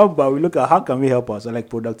we come back, we look at how can we help us, like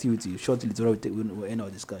productivity. Shortly, we'll end our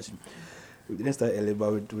discussion. We didn't start early,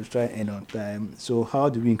 but we'll try and end on time. So how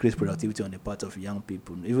do we increase productivity on the part of young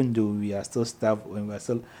people? Even though we are still staff and we are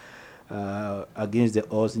still against the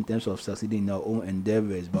odds in terms of succeeding in our own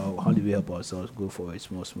endeavors, but how do we help ourselves go forward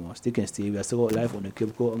small? Stick and stay. We are still live on the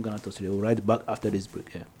Cape Coast. I'm going to talk to you. We'll right back after this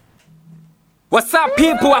break. Yeah. What's up,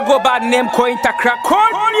 people? I go by the name Coin Takra.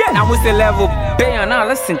 I'm with the level band. Now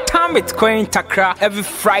listen, time it's Coin Takra every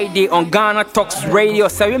Friday on Ghana Talks Radio,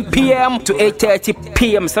 7 p.m. to 8:30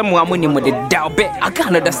 p.m. Somewhere I'm winning with the dial bit. I got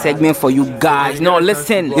another segment for you guys. Now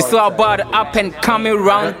listen, it's all about the up and coming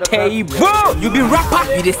round table. You be rapper,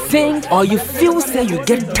 you the sing, or you feel say you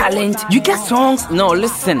get talent, you get songs. No,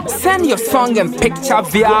 listen, send your song and picture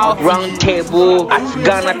via round table at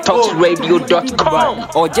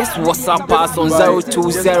GhanaTalksRadio.com or just WhatsApp us on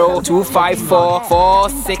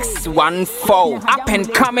 020-254-4614. Yo, up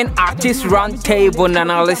and coming artist round table and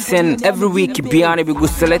now listen. Every week beyond we go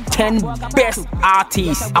select 10 best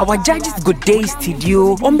artists. Our judges go day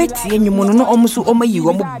studio. Ombeti and you mono almost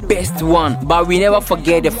you best one. But we never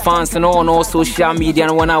forget the fans and on all social media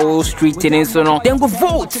and on our street and so on. Then go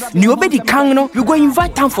vote. Nobody can no. We go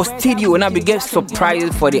invite them for studio and I be get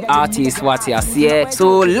surprises for the artists what you see.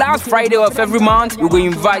 So last Friday of every month we go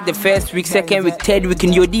invite the first week, second week, third week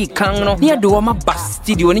in Yodi Kangno. Near the Wama Bus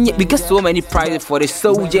Studio and we get so many prizes for the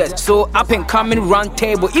soldiers. So up and coming round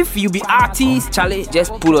table. If you be artist, Charlie,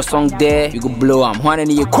 just put a song there. You go blow them. One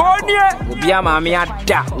in your corner. Obiama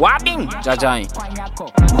Miada. Wabbing. Jajai.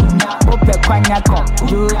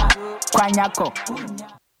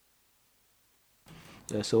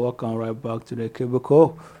 Yeah, so welcome right back to the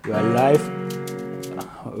cubicle. We are live.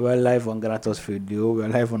 We're live on Ghana Talks Radio. We're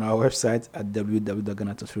live on our website at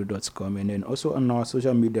www.ghanatalksradio.com and then also on our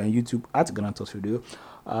social media and YouTube at Ghana Talks Radio.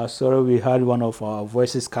 Sorry, we had one of our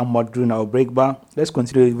voices come out during our break bar. Let's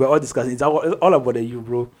continue. We're all discussing. It's all about you,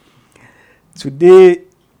 bro. Today,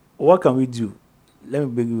 what can we do? Let me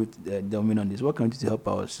begin with the domain on this. What can we do to help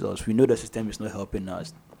ourselves? We know the system is not helping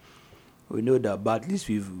us. We know that, but at least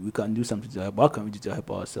we can do something to help. What can we do to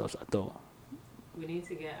help ourselves at all? We need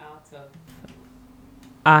to get out of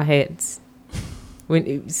our heads.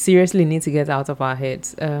 We seriously need to get out of our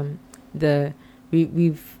heads.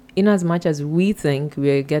 We've in as much as we think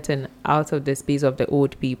we're getting out of the space of the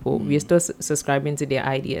old people, we're still subscribing to their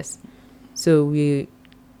ideas. So we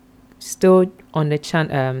still on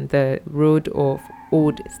the road of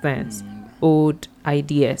old things, old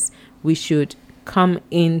ideas. We should come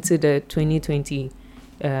into the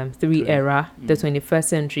 2023 era, the 21st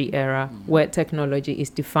century era, where technology is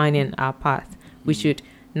defining our path. We should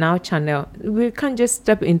now channel. We can't just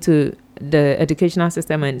step into the educational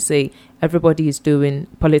system and say everybody is doing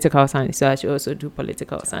political science, so I should also do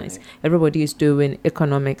political science. Everybody is doing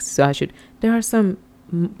economics, so I should. There are some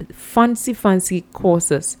fancy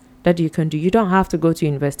courses that you can do. You don't have to go to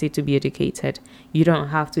university to be educated. You don't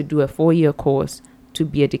have to do a 4-year course to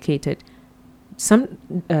be educated. Some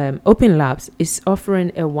Open Labs is offering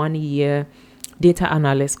a 1-year data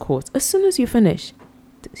analyst course. As soon as you finish,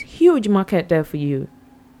 there's a huge market there for you,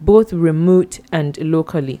 both remote and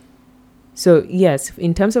locally. So yes,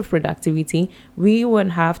 in terms of productivity, we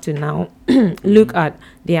would have to now look at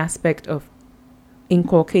the aspect of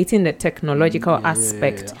inculcating the technological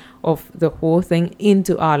aspect of the whole thing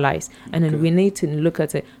into our lives. And then we need to look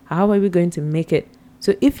at it. How are we going to make it?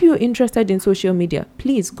 So if you're interested in social media,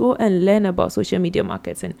 please go and learn about social media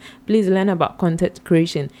marketing. Please learn about content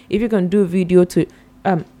creation. If you can do video to,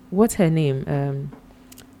 what's her name?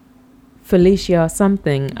 Felicia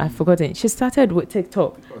something, I've forgotten. She started with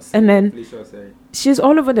TikTok and then she's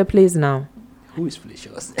all over the place now. Who is Felicia? She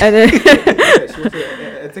was a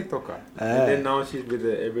TikToker. And then now she's with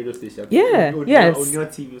a radio station. Yeah, yes. On your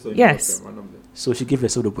TV, so yes. So she gave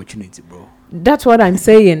herself the opportunity, bro. That's what I'm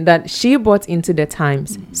saying, that she bought into the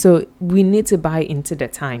times. So we need to buy into the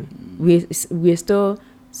time. We're still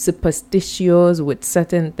superstitious with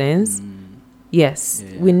certain things. Yes,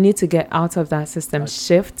 we need to get out of that system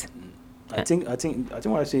shift. I think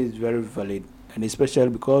what I say is very valid, and especially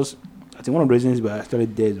because I think one of the reasons we're actually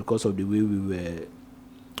there is because of the way we were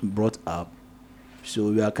brought up. So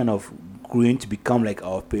we are kind of growing to become like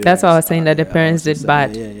our parents. That's why I was saying that the parents did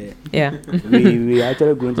bad. Yeah. we are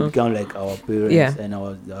actually going to become like our parents and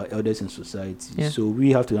our elders in society. Yeah. So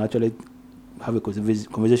we have to actually have a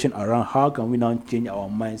conversation around how can we now change our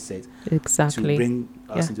mindset exactly to bring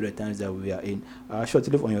us into the times that we are in. Short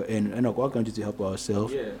to live on your end, and what can we do to help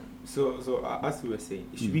ourselves? Yeah. So as we were saying,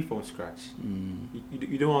 it should be from scratch.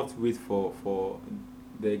 You don't have to wait for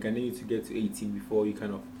the Ghanaian to get to 18 before you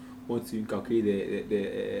kind of want to inculcate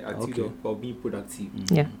the attitude of being productive.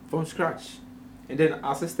 From scratch. And then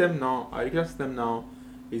our education system now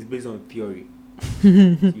is based on theory.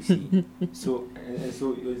 You see. So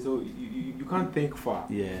you can't think far.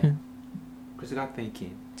 Critical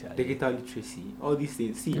thinking, digital literacy, all these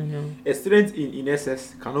things. See, a student in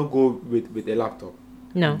SS cannot go with a laptop.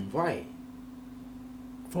 No. Why?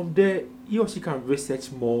 From there, he or she can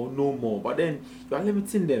research more, know more, but then you are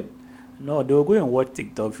limiting them. No, they'll go and watch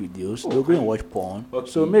TikTok videos. They'll go and watch porn.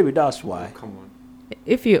 So maybe that's why. Come on.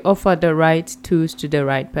 If you offer the right tools to the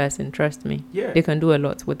right person, trust me, they can do a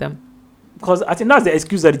lot with them. Because I think that's the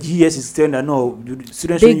excuse that GS is saying that no,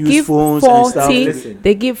 students don't use phones and stuff. Listen,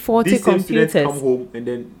 they give 40 computers. Come home and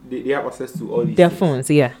then they have access to all these their things. Phones.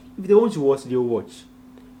 Yeah. If they want to watch, they'll watch.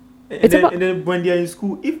 And then when they are in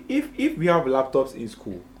school, if we have laptops in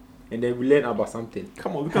school, and then we learn about something.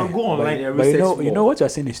 Come on, we can go online and but research you know what you're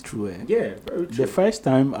saying is true. Yeah, very true. The first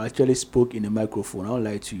time I actually spoke in a microphone, I don't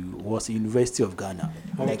lie to you, was in University of Ghana.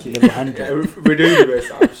 Like level 100. Radio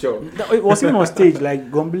University, I'm sure. No, it was even on stage, like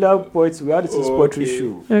Gombila Poets, we had this poetry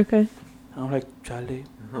show. Okay. I'm like, Charlie.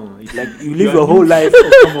 Like you live your whole life.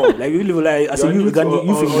 Come on. Like you live your life as a youth in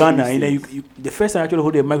Ghana, and then you the first time I actually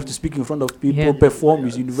hold a mic to speak in front of people, perform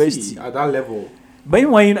is university. See, at that level. But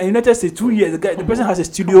even in United States, 2 years, the person has a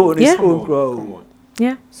studio on his own. Come on.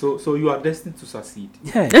 Yeah. So you are destined to succeed.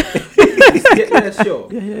 Yeah. Sure.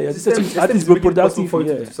 Yeah. That is very productive for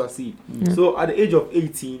you to succeed. Mm. So at the age of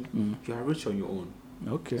 18, you are rich on your own.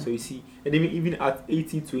 Okay. So you see, and even at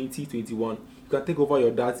 18, 20, 21, you can take over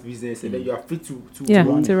your dad's business, and then you are free to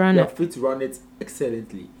run it. You are free to run it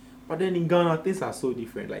excellently. But then in Ghana, things are so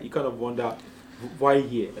different. Like you kind of wonder, why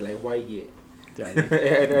here? Like why here?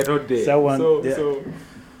 and not there. So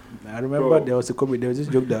I remember there was this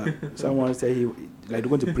joke that someone said he like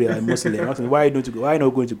going to pray. I'm Muslim. I asked him, why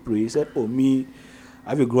not going to pray? He said, "Oh, me,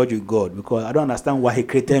 I have a grudge with God because I don't understand why He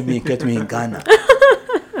created me and kept me in Ghana.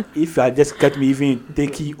 If I just kept me even in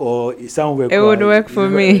Turkey or somewhere, it would work for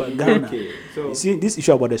me." Ghana. Okay, so you see this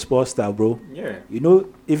issue about the sports star, bro. Yeah. You know,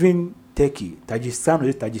 even Turkey,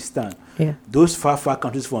 Tajikistan. Yeah. Those far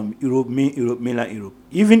countries from mainland Europe.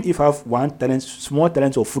 Even if I have small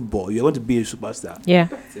talent of football, you're going to be a superstar. Yeah.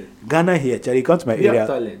 That's it. Ghana here, Charlie, come to my area. Have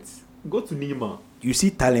talents. Go to Nima. You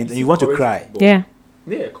see talent and you want to cry. Football. Yeah.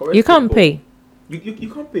 Yeah, correct. You can't pay. You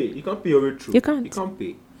can't pay. You can't pay your way through. You can't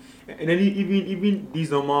pay. And then even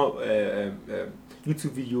these normal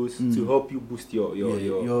YouTube videos to help you boost your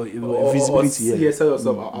visibility. Or sell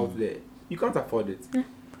yourself out there. You can't afford it. Yeah.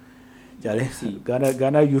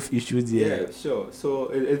 Ghana youth issues there. Yeah, sure. So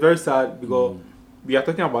it's very sad because we are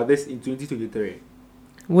talking about this in 2023.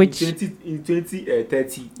 Which in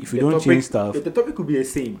 2030, if you don't change stuff, the topic could be the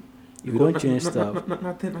same. If you don't change stuff,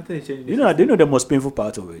 nothing is changing. You know the most painful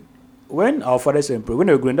part of it. When our fathers were employed, when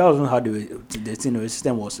they were growing, that wasn't how the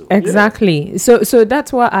system was. Exactly. Yeah. So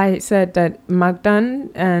that's why I said that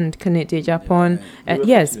Magdan and Kennedy Japan.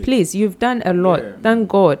 Yes, please, you've done a lot. Yeah. Thank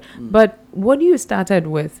God. But what you started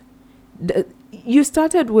with, you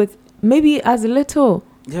started with maybe as little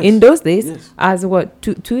in those days as what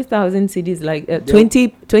 2,000 CDs, like 20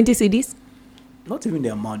 CDs. Not even the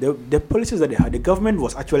amount. The policies that they had, the government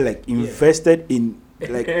was actually like invested in.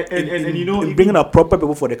 Like and you know, in bringing up proper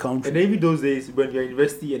people for the country. And even those days when you're in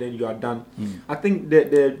university and then you are done, I think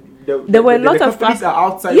there were a lot of companies are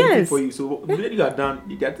outside looking for you. So when you are done,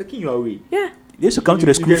 they are taking you away. Yeah, they used to come to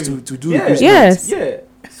the schools to do yes. Yeah.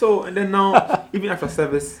 So and then now even after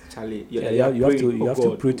service, Charlie, you have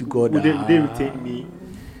to pray to God. Will they retain me?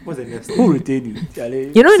 What's the next? Who retain you,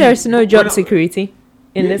 Charlie? You know there's no job security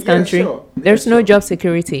in this country. Sure. There's no job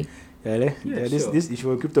security. This issue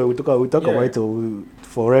of crypto we talk about it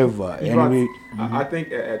forever. Anyway, I think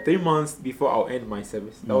 3 months before I'll end my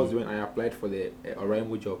service, that was when I applied for the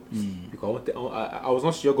Oraimo job because I was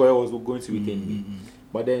not sure God was going to retain me.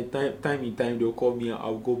 But then time they'll call me.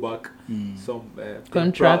 I'll go back some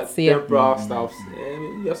contracts, temporary stuff.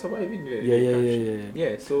 You're surviving there.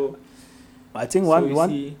 Yeah. So I think one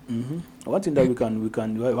thing that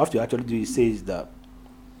we have to actually do is say is that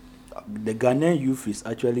the Ghanaian youth is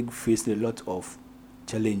actually facing a lot of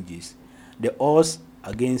challenges. The odds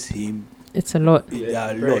against him, it's a lot. They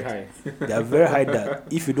are very high. That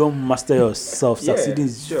if you don't master yourself, succeeding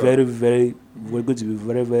is very, very, very going to be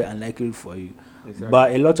very, very unlikely for you. Exactly.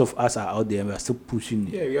 But a lot of us are out there and we are still pushing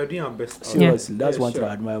it. Yeah, we are doing our best. Seriously, that's one thing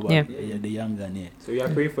I admire about the young Ghanaians. So we are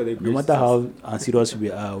praying for the no matter how unserious we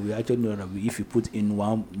are, we actually know that if you put in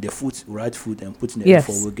the right foot and put in the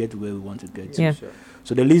effort, we'll get where we want to get to. Yeah.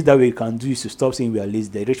 So the least that we can do is to stop saying we are lazy.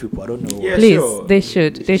 The rich people, I don't know. Yeah, please, they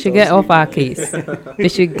should get off our case. They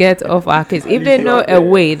should get off our case. If they know a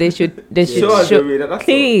way, they should show.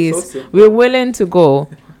 Please, we're willing to go.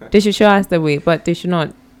 They should show us the way, but they should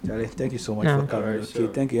not. Charlie, thank you so much for coming.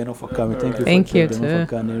 Thank you, for coming. Thank you for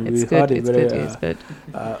coming. We had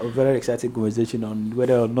a very exciting conversation on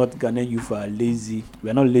whether or not Ghanaian youth are lazy.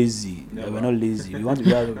 We're not lazy. We're not lazy. We want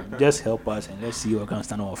to just help us and let's see what can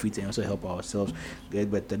stand on our feet and also help ourselves get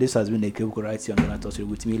better. This has been a Kebuko right here on Ghana Talks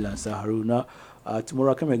with me, Lancer Haruna. Tomorrow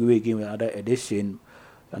I'll come again with another edition.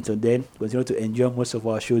 Until then, continue to enjoy most of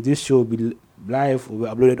our shows. This show will be live, will be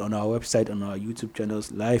uploaded on our website, on our YouTube channels,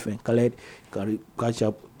 live and colored. You can catch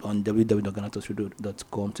up on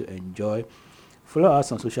www.ghanatalksradio.com to enjoy. Follow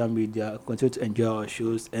us on social media. Continue to enjoy our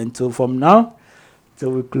shows. And so from now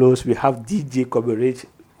till we close, we have DJ Kobe Rich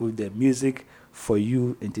with the music for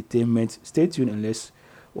you, entertainment. Stay tuned and let's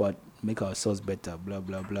make ourselves better. Blah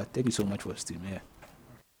blah blah. Thank you so much for staying here.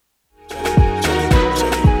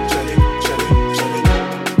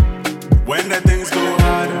 When the things go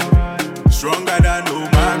harder, stronger than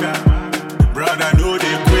Omega. Brother, know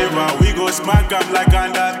they quiver, we go smack up like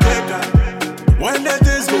Undertaker. When the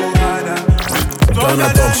things go harder,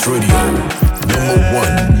 Ghana Talks Radio,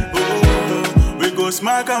 #1. We go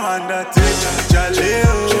smack up Undertaker,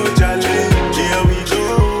 Jaleo.